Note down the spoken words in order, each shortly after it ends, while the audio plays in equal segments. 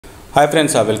Hi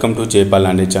friends, welcome to Jaipal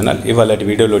అండే channel. ఇవాళ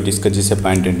వీడియోలో డిస్కస్ చేసే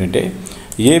పాయింట్ ఏంటంటే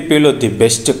ఏపీలో the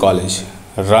best college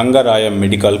Rangaraya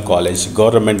medical college,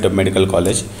 government medical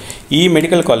college. ఈ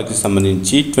మెడికల్ కాలేజ్కి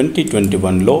సంబంధించి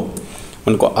 2021లో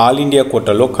మనకు ఆల్ ఇండియా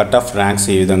కోటాలో కట్ ఆఫ్ ర్యాంక్స్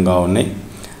ఏ విధంగా ఉన్నాయి,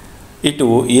 ఇటు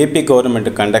ఏపీ గవర్నమెంట్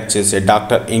కండక్ట్ చేసే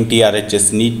డాక్టర్ NTRHS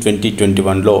NEET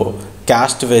 2021లో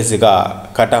క్యాస్ట్ వైజ్గా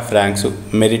cut off ranks,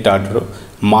 merit order,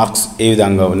 marks ఏ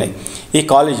విధంగా ఉన్నాయి, ఈ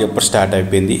కాలేజ్ ఎప్పుడు స్టార్ట్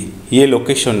అయిపోయింది, ఏ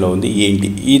లొకేషన్లో ఉంది, ఏంటి,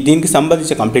 దీనికి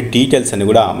సంబంధించిన కంప్లీట్ డీటెయిల్స్ అని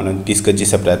కూడా మనం డిస్కస్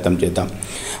చేసే ప్రయత్నం చేద్దాం.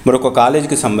 మరొక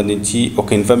కాలేజ్కి సంబంధించి ఒక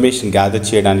ఇన్ఫర్మేషన్ గ్యాదర్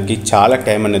చేయడానికి చాలా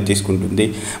టైం అనేది తీసుకుంటుంది.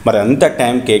 మరి అంత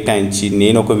టైం కేటాయించి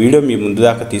నేను ఒక వీడియో మీ ముందు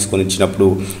దాకా తీసుకొని వచ్చినప్పుడు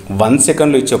 1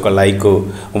 సెకండ్లో ఇచ్చే ఒక లైక్,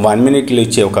 1 మినిట్లో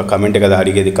ఇచ్చే ఒక కమెంట్ కదా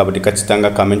అడిగేది. కాబట్టి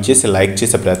ఖచ్చితంగా కమెంట్ చేసి లైక్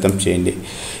చేసే ప్రయత్నం చేయండి.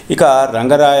 ఇక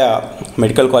రంగరాయ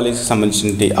మెడికల్ కాలేజ్కి సంబంధించిన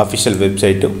అఫీషియల్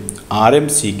వెబ్సైట్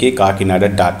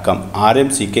rmckkakinada.com,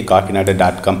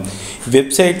 rmckkakinada.com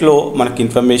వెబ్సైట్లో మనకి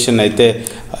ఇన్ఫర్మేషన్ అయితే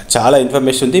చాలా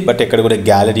ఇన్ఫర్మేషన్ ఉంది. బట్ ఎక్కడ కూడా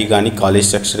గ్యాలరీ కానీ కాలేజ్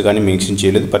స్ట్రక్చర్ కానీ మెన్షన్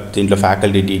చేయలేదు. బట్ దీంట్లో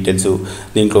ఫ్యాకల్టీ డీటెయిల్స్,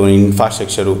 దీంట్లో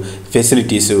ఇన్ఫ్రాస్ట్రక్చరు,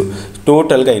 ఫెసిలిటీస్,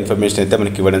 టోటల్గా ఇన్ఫర్మేషన్ అయితే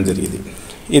మనకి ఇవ్వడం జరిగింది.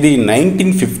 ఇది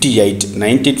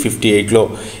 1958లో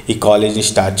ఈ కాలేజ్ని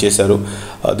స్టార్ట్ చేశారు.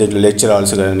 దీంట్లో లెక్చర్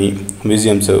హాల్స్ కానీ,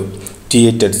 museums,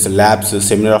 theatres, labs,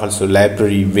 seminar halls,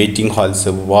 library, waiting halls,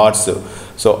 wards,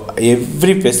 so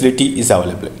every facility is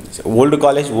available. Old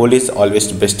college, old is always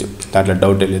best, దాంట్లో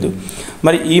డౌటే లేదు.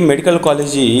 మరి ఈ మెడికల్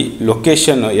కాలేజీ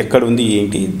లొకేషన్ ఎక్కడ ఉంది,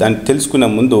 ఏంటి, దాన్ని తెలుసుకునే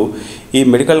ముందు ఈ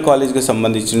మెడికల్ కాలేజ్కి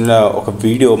సంబంధించిన ఒక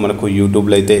వీడియో మనకు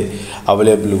యూట్యూబ్లో అయితే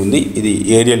అవైలబుల్ ఉంది. ఇది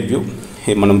ఏరియల్ వ్యూ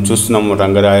మనం చూస్తున్నాము.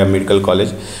 రంగరాయ మెడికల్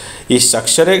కాలేజ్ ఈ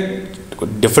స్ట్రక్చరే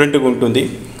డిఫరెంట్గా ఉంటుంది.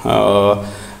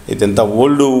 ఇదంతా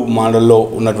ఓల్డ్ మోడల్లో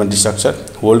ఉన్నటువంటి స్ట్రక్చర్.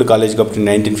 ఓల్డ్ కాలేజ్ కాబట్టి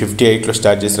 1958లో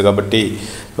స్టార్ట్ చేశారు కాబట్టి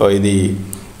ఇది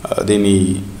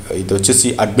వచ్చేసి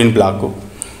అడ్మిన్ బ్లాకు.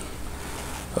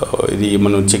 ఇది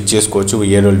మనం చెక్ చేసుకోవచ్చు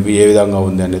ఏ విధంగా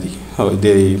ఉంది అనేది.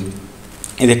 ఇది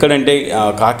ఎక్కడంటే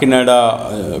కాకినాడ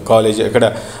కాలేజ్. ఇక్కడ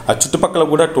ఆ చుట్టుపక్కల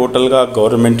కూడా టోటల్గా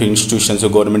government institutions,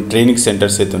 government training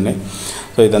centres అయితే ఉన్నాయి.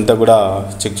 సో ఇదంతా కూడా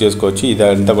చెక్ చేసుకోవచ్చు.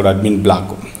 ఇదంతా కూడా అడ్మిన్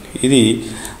బ్లాక్. ఇది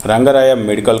రంగరాయ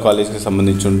మెడికల్ కాలేజ్కి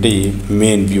సంబంధించి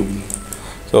మెయిన్ వ్యూ.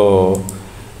 సో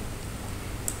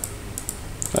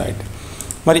రైట్,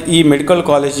 మరి ఈ మెడికల్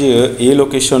కాలేజ్ ఏ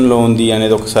లొకేషన్లో ఉంది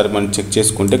అనేది ఒకసారి మనం చెక్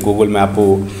చేసుకుంటే గూగుల్ మ్యాప్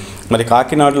మరి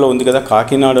కాకినాడలో ఉంది కదా,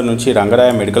 కాకినాడ నుంచి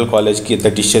రంగరాయ మెడికల్ కాలేజ్కి ఎంత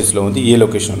డిస్టెన్స్లో ఉంది, ఏ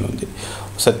లొకేషన్లో ఉంది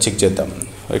ఒకసారి చెక్ చేద్దాం.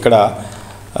 ఇక్కడ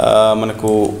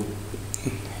మనకు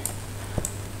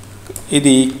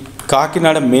ఇది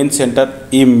కాకినాడ మెయిన్ సెంటర్.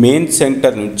 ఈ మెయిన్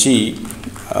సెంటర్ నుంచి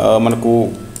మనకు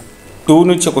 2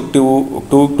 నుంచి ఒక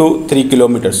 2 to 3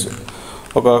 కిలోమీటర్స్,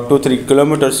 ఒక 2-3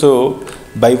 కిలోమీటర్స్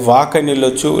బై వాక్ అని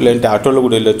వెళ్ళొచ్చు, లేదంటే ఆటోలో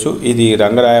కూడా వెళ్ళొచ్చు. ఇది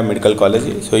రంగరాయ మెడికల్ కాలేజ్.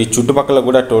 సో ఈ చుట్టుపక్కల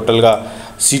కూడా టోటల్గా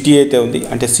సిటీ అయితే ఉంది,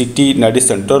 అంటే సిటీ నడి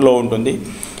సెంటర్లో ఉంటుంది.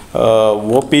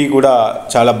 ఓపీ కూడా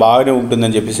చాలా బాగానే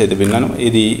ఉంటుందని చెప్పేసి అయితే విన్నాను.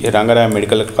 ఇది రంగరాయ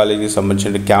మెడికల్ కాలేజ్కి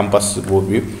సంబంధించిన క్యాంపస్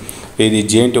ఓవ్యూ. ఇది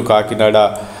JNTU కాకినాడ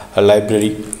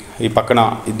లైబ్రరీ. ఈ పక్కన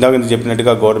ఇందాక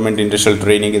చెప్పినట్టుగా గవర్నమెంట్ ఇండస్ట్రియల్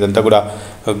ట్రైనింగ్, ఇదంతా కూడా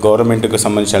గవర్నమెంట్కి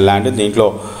సంబంధించిన ల్యాండ్. దీంట్లో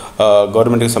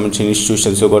గవర్నమెంట్కి సంబంధించిన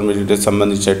ఇన్స్టిట్యూషన్స్, గవర్నమెంట్కి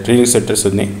సంబంధించిన ట్రైనింగ్ సెంటర్స్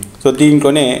ఉన్నాయి. సో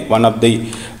దీంట్లోనే one of the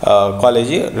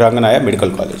college Rangaraya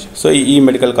medical college. So ఈ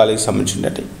మెడికల్ కాలేజ్కి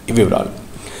సంబంధించిన ఈ వివరాలు.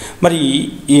 మరి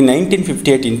ఈ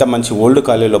 1958 ఇంత మంచి ఓల్డ్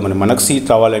కాలేజ్లో మనకు సీట్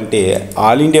రావాలంటే,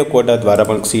 ఆల్ ఇండియా కోటా ద్వారా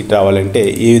మనకు సీట్ రావాలంటే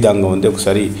ఏ విధంగా ఉంది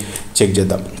ఒకసారి చెక్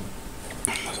చేద్దాం.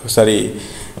 ఒకసారి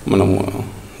మనము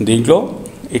దీంట్లో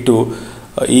ఇటు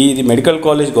ఇది medical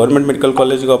college, government medical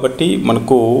college కాబట్టి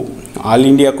మనకు ఆల్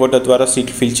ఇండియా కోటా ద్వారా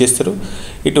సీట్లు ఫిల్ చేస్తారు.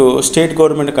 ఇటు స్టేట్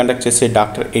గవర్నమెంట్ కండక్ట్ చేసే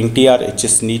డాక్టర్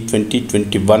NTRHS NEET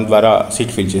 2021 ద్వారా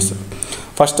సీట్ ఫిల్ చేస్తారు.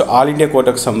 ఫస్ట్ ఆల్ ఇండియా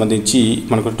కోటాకు సంబంధించి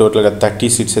మనకు టోటల్గా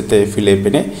 30 సీట్స్ అయితే ఫిల్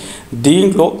అయిపోయినాయి.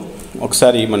 దీంట్లో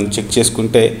ఒకసారి మనం చెక్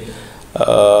చేసుకుంటే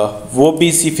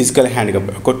OBC ఫిజికల్ హ్యాండిక్యాప్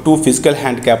ఒక 2 ఫిజికల్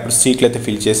హ్యాండిక్యాప్డ్ సీట్లు అయితే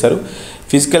ఫిల్ చేశారు.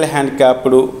 ఫిజికల్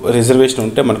హ్యాండిక్యాప్డ్ రిజర్వేషన్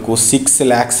ఉంటే మనకు 6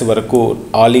 lakhs వరకు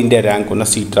ఆల్ ఇండియా ర్యాంక్ ఉన్న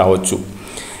సీట్ రావచ్చు.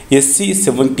 SC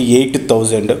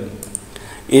 78,000,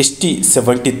 ST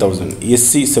 70,000,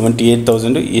 SC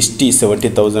 78,000, ST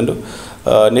 70,000,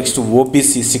 next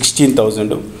OBC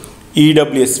 16,000,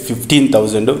 EWS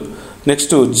 15,000,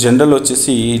 next general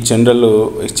వచ్చేసి జనరల్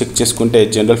చెక్ చేసుకుంటే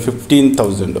జనరల్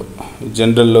 15,000,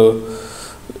 జనరల్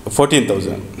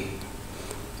 14,000.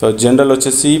 సో జనరల్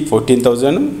వచ్చేసి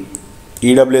 14,000,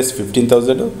 EWS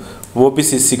 15,000,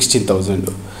 OBC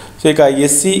 16,000. సో ఇక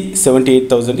SC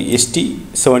 78,000, ST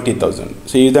 70,000.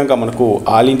 సో ఈ విధంగా మనకు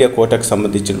ఆల్ ఇండియా కోటాకు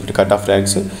సంబంధించినటువంటి కట్ ఆఫ్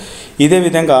ర్యాంక్స్. ఇదే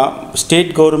విధంగా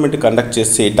స్టేట్ గవర్నమెంట్ కండక్ట్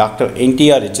చేసే డాక్టర్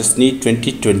NTRHS NEET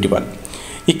 2021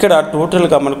 ఇక్కడ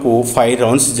టోటల్గా మనకు 5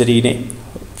 రౌండ్స్ జరిగినాయి.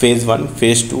 phase 1,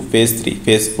 phase 2, phase 3,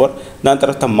 phase 4, దాని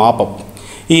తర్వాత మాపప్.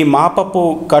 ఈ మాపప్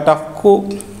కట్ ఆఫ్కు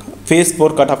ఫేజ్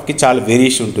 4 కట్ ఆఫ్కి చాలా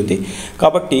వేరియేషన్ ఉంటుంది.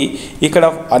 కాబట్టి ఇక్కడ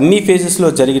అన్ని ఫేజెస్లో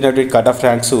జరిగినటువంటి కట్ ఆఫ్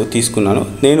ర్యాంక్స్ తీసుకున్నాను.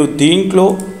 నేను దీంట్లో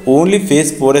ఓన్లీ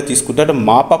ఫేజ్ 4 తీసుకుంటాను.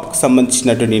 మాపప్కి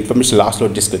సంబంధించినటువంటి ఇన్ఫర్మేషన్ లాస్ట్లో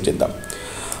డిస్కస్ చేద్దాం.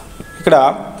 ఇక్కడ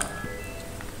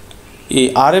ఈ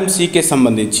ఆర్ఎంసీకి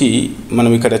సంబంధించి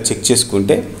మనం ఇక్కడ చెక్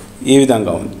చేసుకుంటే ఏ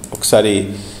విధంగా ఉంది ఒకసారి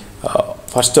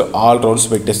ఫస్ట్ ఆల్ రౌండ్స్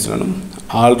పెట్టేస్తున్నాను.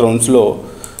 ఆల్ రౌండ్స్లో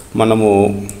మనము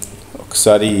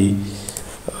ఒకసారి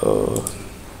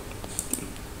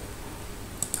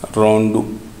రౌండ్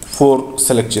 4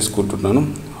 సెలెక్ట్ చేసుకుంటున్నాను.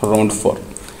 రౌండ్ 4.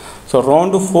 సో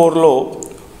రౌండ్ 4లో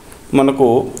మనకు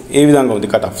ఏ విధంగా ఉంది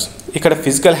కట్ ఆఫ్స్. ఇక్కడ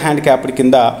ఫిజికల్ హ్యాండ్ క్యాప్డ్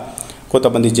కింద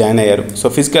కొంతమంది జాయిన్ అయ్యారు. So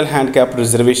physical hand cap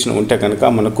reservation ఉంటే కనుక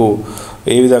మనకు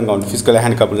ఏ విధంగా ఉంది ఫిజికల్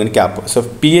హ్యాండ్ క్యాప్ కానీ క్యాప్. సో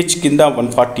పిహెచ్ కింద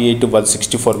 148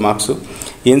 164 marks,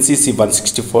 NCC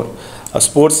 164,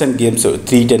 sports and games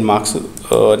 310 marks.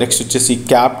 Next వచ్చేసి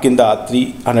క్యాప్ కింద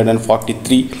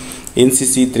 343,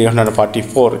 ఎన్సీసీ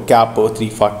 344, క్యాప్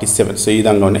 347. సో ఈ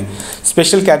విధంగా ఉన్నాయి.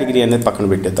 స్పెషల్ కేటగిరీ అనేది పక్కన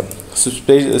పెట్టేద్దాం. సో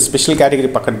స్పెషల్ కేటగిరీ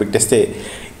పక్కన పెట్టేస్తే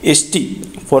ST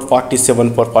 447,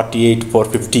 448,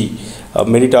 450,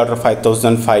 merit order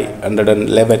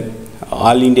 5511,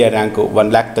 all India rank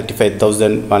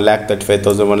 1,35,000,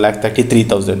 1,35,000,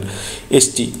 1,33,000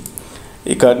 ST.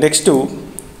 ఇక next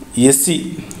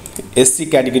SC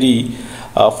category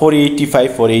 485,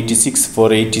 486,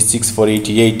 486,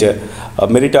 488,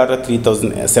 merit order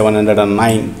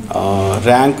 3,709,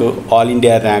 rank all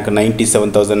India rank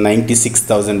 97,000,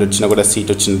 96,000 వచ్చినా కూడా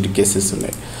సీట్ వచ్చిన కేసెస్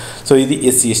ఉన్నాయి. సో ఇది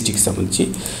ఎస్సీ ఎస్టీకి సంబంధించి.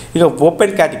 ఇక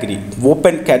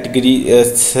ఓపెన్ కేటగిరీ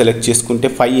సెలెక్ట్ చేసుకుంటే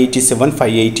 587,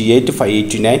 588,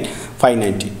 589,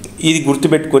 590. ఇది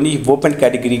గుర్తుపెట్టుకొని ఓపెన్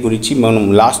కేటగిరీ గురించి మనం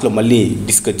లాస్ట్లో మళ్ళీ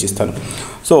డిస్కస్ చేస్తాను.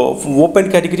 So open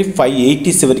category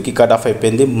 587కి cut off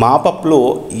అయిపోయింది. మాపప్లో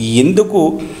ఎందుకు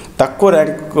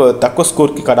తక్కువ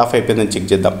స్కోర్కి కట్ ఆఫ్ అయిపోయిందని చెక్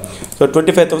చేద్దాం. సో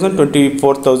 25,000,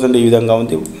 24,000 ఈ విధంగా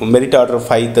ఉంది. Merit order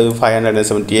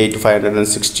 5,578,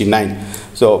 569.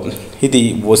 సో ఇది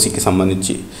ఓసీకి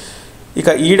సంబంధించి. ఇక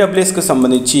ఈడబ్ల్యూఎస్కి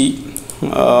సంబంధించి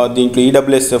దీంట్లో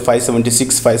EWS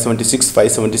 576,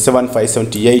 577,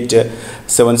 578,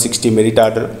 760 merit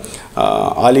order,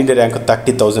 all India rank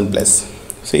 30,000 plus.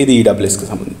 So ఇది ఈడబ్ల్యూఎస్కి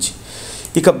సంబంధించి.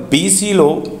 ఇక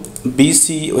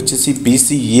బీసీ వచ్చేసి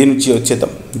బీసీఏ నుంచి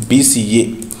వచ్చేద్దాం. బీసీఏ.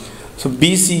 సో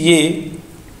బీసీఏ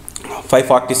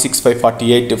 546,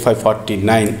 548,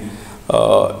 549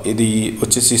 ఇది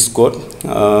వచ్చేసి score.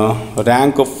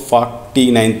 Rank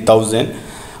 49,000,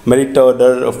 merit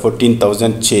order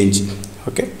 14,000 change.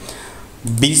 Okay.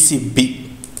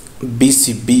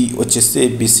 BCB వచ్చేస్తే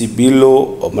బీసీబీలో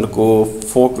మనకు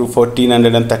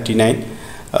 1,439,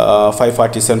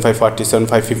 547, 547,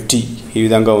 550 ఈ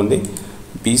విధంగా ఉంది.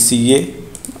 BCA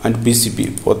and BCB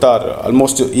both are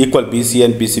almost equal. BCA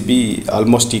and BCB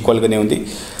almost ఈక్వల్గానే ఉంది.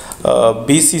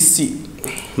 బీసీసీ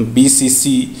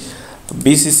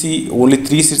ఓన్లీ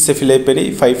 3 సీట్స్ ఫిల్ అయిపోయినాయి.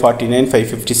 549,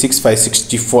 556,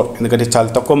 564. ఎందుకంటే చాలా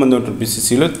తక్కువ మంది ఉంటారు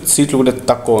బీసీసీలో, సీట్లు కూడా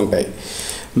తక్కువ ఉంటాయి.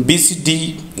 BCT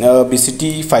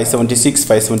 576,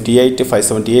 578,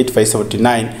 578,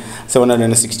 579,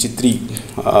 763,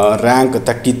 rank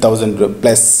 30,000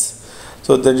 plus.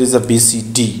 So that is a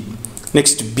BCD.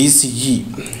 Next BCE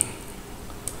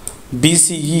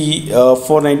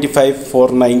 495,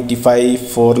 495,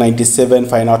 497,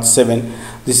 507.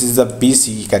 This is the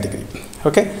BCE category.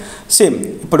 Okay. Same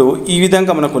ఇప్పుడు ఈ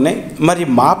విధంగా మనకు ఉన్నాయి. మరి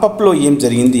మాపప్లో ఏం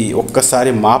జరిగింది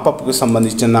ఒక్కసారి మాపప్కు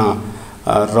సంబంధించిన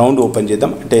రౌండ్ ఓపెన్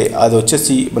చేద్దాం. అంటే అది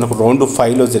వచ్చేసి మనకు రౌండ్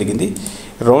 5లో జరిగింది.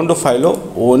 రౌండ్ 5లో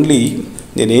ఓన్లీ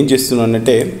నేను ఏం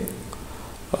చేస్తున్నానంటే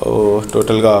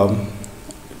టోటల్గా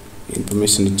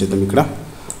ఇన్ఫర్మేషన్ ఇచ్చేద్దాం ఇక్కడ.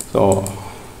 So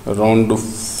round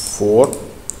 4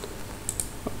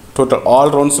 total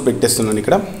all rounds పెట్టేస్తున్నాను.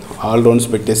 ఇక్కడ ఆల్ రౌండ్స్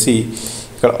పెట్టేసి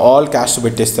ఇక్కడ ఆల్ క్యాస్ట్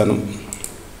పెట్టేస్తాను.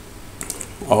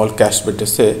 ఆల్ క్యాస్ట్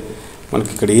పెట్టేస్తే మనకి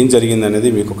ఇక్కడ ఏం జరిగింది అనేది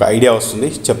మీకు ఒక ఐడియా వస్తుంది,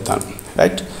 చెప్తాను.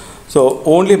 రైట్. సో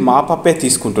ఓన్లీ మాపప్పే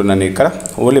తీసుకుంటున్నాను ఇక్కడ.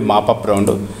 ఓన్లీ మాపప్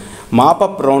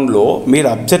రౌండ్లో మీరు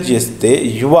అబ్జర్వ్ చేస్తే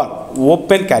యువర్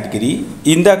ఓపెన్ కేటగిరీ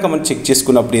ఇందాక మనం చెక్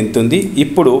చేసుకున్నప్పుడు ఎంత ఉంది,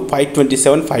 ఇప్పుడు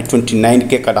 527,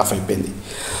 529కే కట్ ఆఫ్ అయిపోయింది.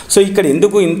 సో ఇక్కడ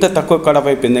ఎందుకు ఇంత తక్కువ కట్ ఆఫ్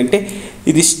అయిపోయిందంటే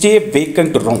ఇది స్టే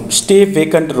వేకెంట్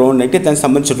రౌండ్ అంటే దానికి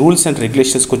సంబంధించిన రూల్స్ అండ్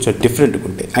రెగ్యులేషన్స్ కొంచెం డిఫరెంట్గా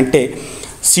ఉంటాయి. అంటే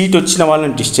సీట్ వచ్చిన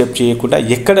వాళ్ళని డిస్టర్బ్ చేయకుండా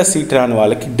ఎక్కడ సీట్ రాని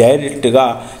వాళ్ళకి డైరెక్ట్గా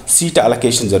సీట్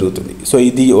అలొకేషన్ జరుగుతుంది. సో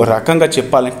ఇది ఒక రకంగా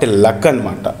చెప్పాలంటే లక్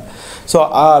అనమాట. సో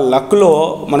ఆ లక్లో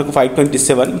మనకు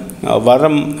 527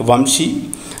 వరం వంశీ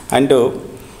అండ్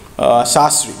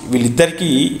శాస్త్రి వీళ్ళిద్దరికీ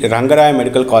Rangaraya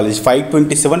medical college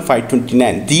 527,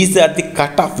 529. These are the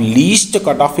cut off least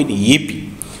cut off in AP.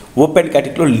 Open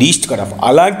కేటగిరీలో లీస్ట్ కట్ ఆఫ్.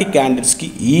 అలాంటి క్యాండిడేట్స్కి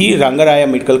ఈ రంగరాయ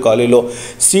మెడికల్ కాలేజ్లో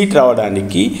సీట్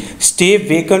రావడానికి స్టే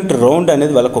వేకెంట్ రౌండ్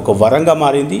అనేది వాళ్ళకు ఒక వరంగా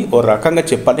మారింది. ఓ రకంగా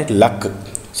చెప్పాలంటే లక్.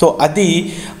 సో అది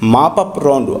మాపప్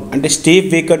రౌండ్, అంటే స్టే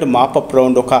వేకెంట్ మాపప్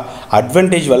రౌండ్ ఒక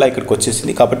అడ్వాంటేజ్ వల్ల ఇక్కడికి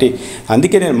వచ్చేసింది. కాబట్టి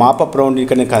అందుకే నేను మాపప్ రౌండ్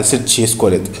ఇక్కడ నేను కన్సిడర్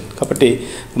చేసుకోలేదు. కాబట్టి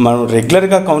మనం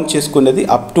రెగ్యులర్గా కౌంట్ చేసుకునేది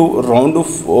అప్ టు రౌండ్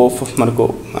మనకు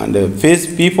అండ్ ఫేజ్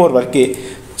P4 వరకే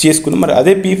చేసుకున్నాం. మరి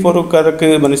అదే P4 వరకు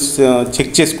మనం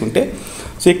చెక్ చేసుకుంటే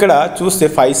సో ఇక్కడ చూస్తే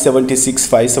 576,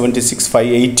 576,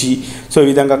 580 సో ఈ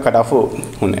విధంగా కట్ ఆఫ్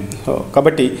ఉన్నాయి. సో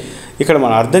కాబట్టి ఇక్కడ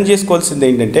మనం అర్థం చేసుకోవాల్సింది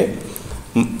ఏంటంటే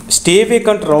స్టే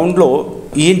వేకెంట్ రౌండ్లో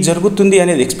ఏం జరుగుతుంది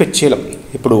అనేది ఎక్స్పెక్ట్ చేయలేం.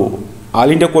 ఇప్పుడు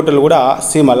ఆల్ ఇండియా కోటాలో కూడా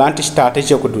సేమ్ అలాంటి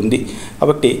స్ట్రాటజీ ఒకటి ఉంది.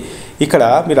 కాబట్టి ఇక్కడ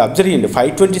మీరు అబ్జర్వ్ చేయండి,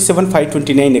 527,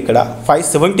 529 ఇక్కడ,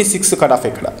 576 కట్ ఆఫ్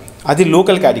ఇక్కడ, అది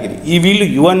లోకల్ కేటగిరీ. ఈ వీళ్ళు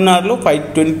UNRలో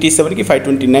 527కి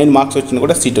 529 మార్క్స్ వచ్చినా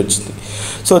కూడా సీట్ వచ్చింది.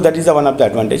 So that is the one of the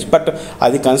advantage. But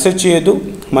అది కన్సిడర్ చేయదు.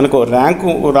 మనకు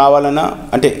ర్యాంకు రావాలన్నా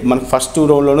అంటే మనకు ఫస్ట్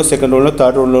రౌండ్లోనూ, సెకండ్ రౌండ్లో,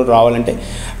 థర్డ్ రౌండ్లో రావాలంటే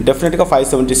డెఫినెట్గా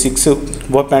 576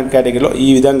 ఓపెన్ కేటగిరీలో ఈ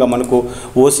విధంగా మనకు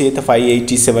ఓసీ అయితే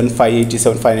 587,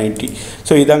 587, 590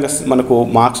 సో ఈ విధంగా మనకు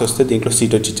మార్క్స్ వస్తే దీంట్లో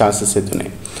సీట్ వచ్చే ఛాన్సెస్ అయితే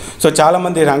ఉన్నాయి. సో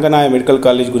చాలామంది రంగనాయ మెడికల్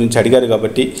కాలేజ్ గురించి అడిగారు.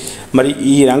 కాబట్టి మరి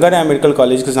ఈ రంగనాయ మెడికల్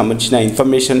కాలేజ్కి సంబంధించిన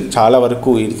ఇన్ఫర్మేషన్ చాలా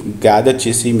వరకు గ్యాదర్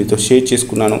చేసి మీతో షేర్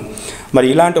చేసుకున్నాను. మరి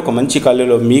ఇలాంటి ఒక మంచి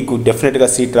కాలేజ్లో మీకు డెఫినెట్గా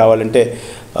సీట్ రావాలంటే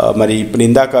మరి ఇప్పుడు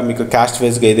ఇందాక మీకు క్యాస్ట్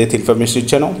వైజ్గా ఏదైతే ఇన్ఫర్మేషన్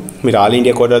ఇచ్చానో మీరు ఆల్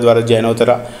ఇండియా కోటా ద్వారా జాయిన్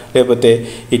అవుతారా, లేకపోతే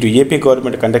ఇటు ఏపీ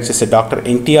గవర్నమెంట్ కండక్ట్ చేసే డాక్టర్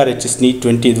NTRHS NEET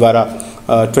 20 ద్వారా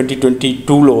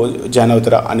 2022లో జాయిన్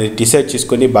అవుతారా అనేది డిసైడ్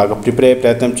చేసుకొని బాగా ప్రిపేర్ అయ్యే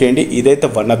ప్రయత్నం చేయండి. ఇదైతే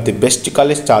one of the best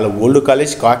college, చాలా ఓల్డ్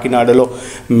కాలేజ్, కాకినాడలో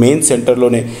మెయిన్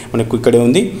సెంటర్లోనే మనకు ఇక్కడే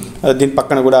ఉంది. దీని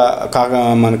పక్కన కూడా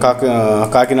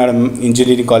కాకినాడ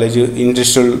ఇంజనీరింగ్ కాలేజ్,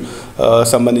 ఇండస్ట్రియల్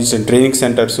సంబంధించిన ట్రైనింగ్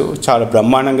సెంటర్స్ చాలా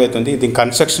బ్రహ్మాండంగా అవుతుంది. దీని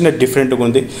కన్స్ట్రక్షన్ డిఫరెంట్గా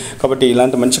ఉంది. కాబట్టి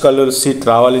ఇలాంటి మంచి కాలేజీలో సీట్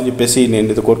రావాలని చెప్పేసి నేను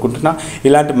ఇది కోరుకుంటున్నా.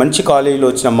 ఇలాంటి మంచి కాలేజీలో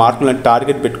వచ్చిన మార్కులను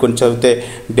టార్గెట్ పెట్టుకొని చదివితే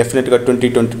డెఫినెట్గా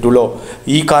 2022లో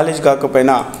ఈ కాలేజ్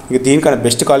కాకపోయినా ఇక దీనికన్నా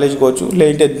బెస్ట్ కాలేజ్ కావచ్చు,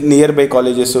 లేదంటే నియర్ బై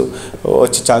కాలేజెస్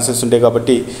వచ్చే ఛాన్సెస్ ఉంటాయి.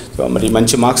 కాబట్టి మరి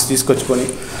మంచి మార్క్స్ తీసుకొచ్చుకొని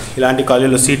ఇలాంటి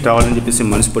కాలేజీలో సీట్ రావాలని చెప్పేసి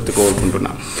మనస్ఫూర్తిగా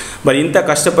కోరుకుంటున్నా. మరి ఇంత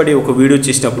కష్టపడి ఒక వీడియో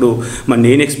చేసినప్పుడు మరి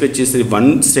నేను ఎక్స్పెక్ట్ చేసేది 1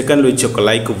 సెకండ్లో ఇచ్చే ఒక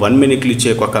లైక్, 1 మినిట్లో ఇచ్చే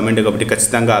ఒక కమెంట్. కాబట్టి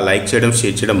ఖచ్చితంగా లైక్ చేయడం,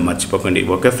 షేర్ చేయడం మర్చిపోకండి.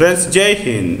 ఓకే ఫ్రెండ్స్, జై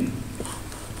హింద్.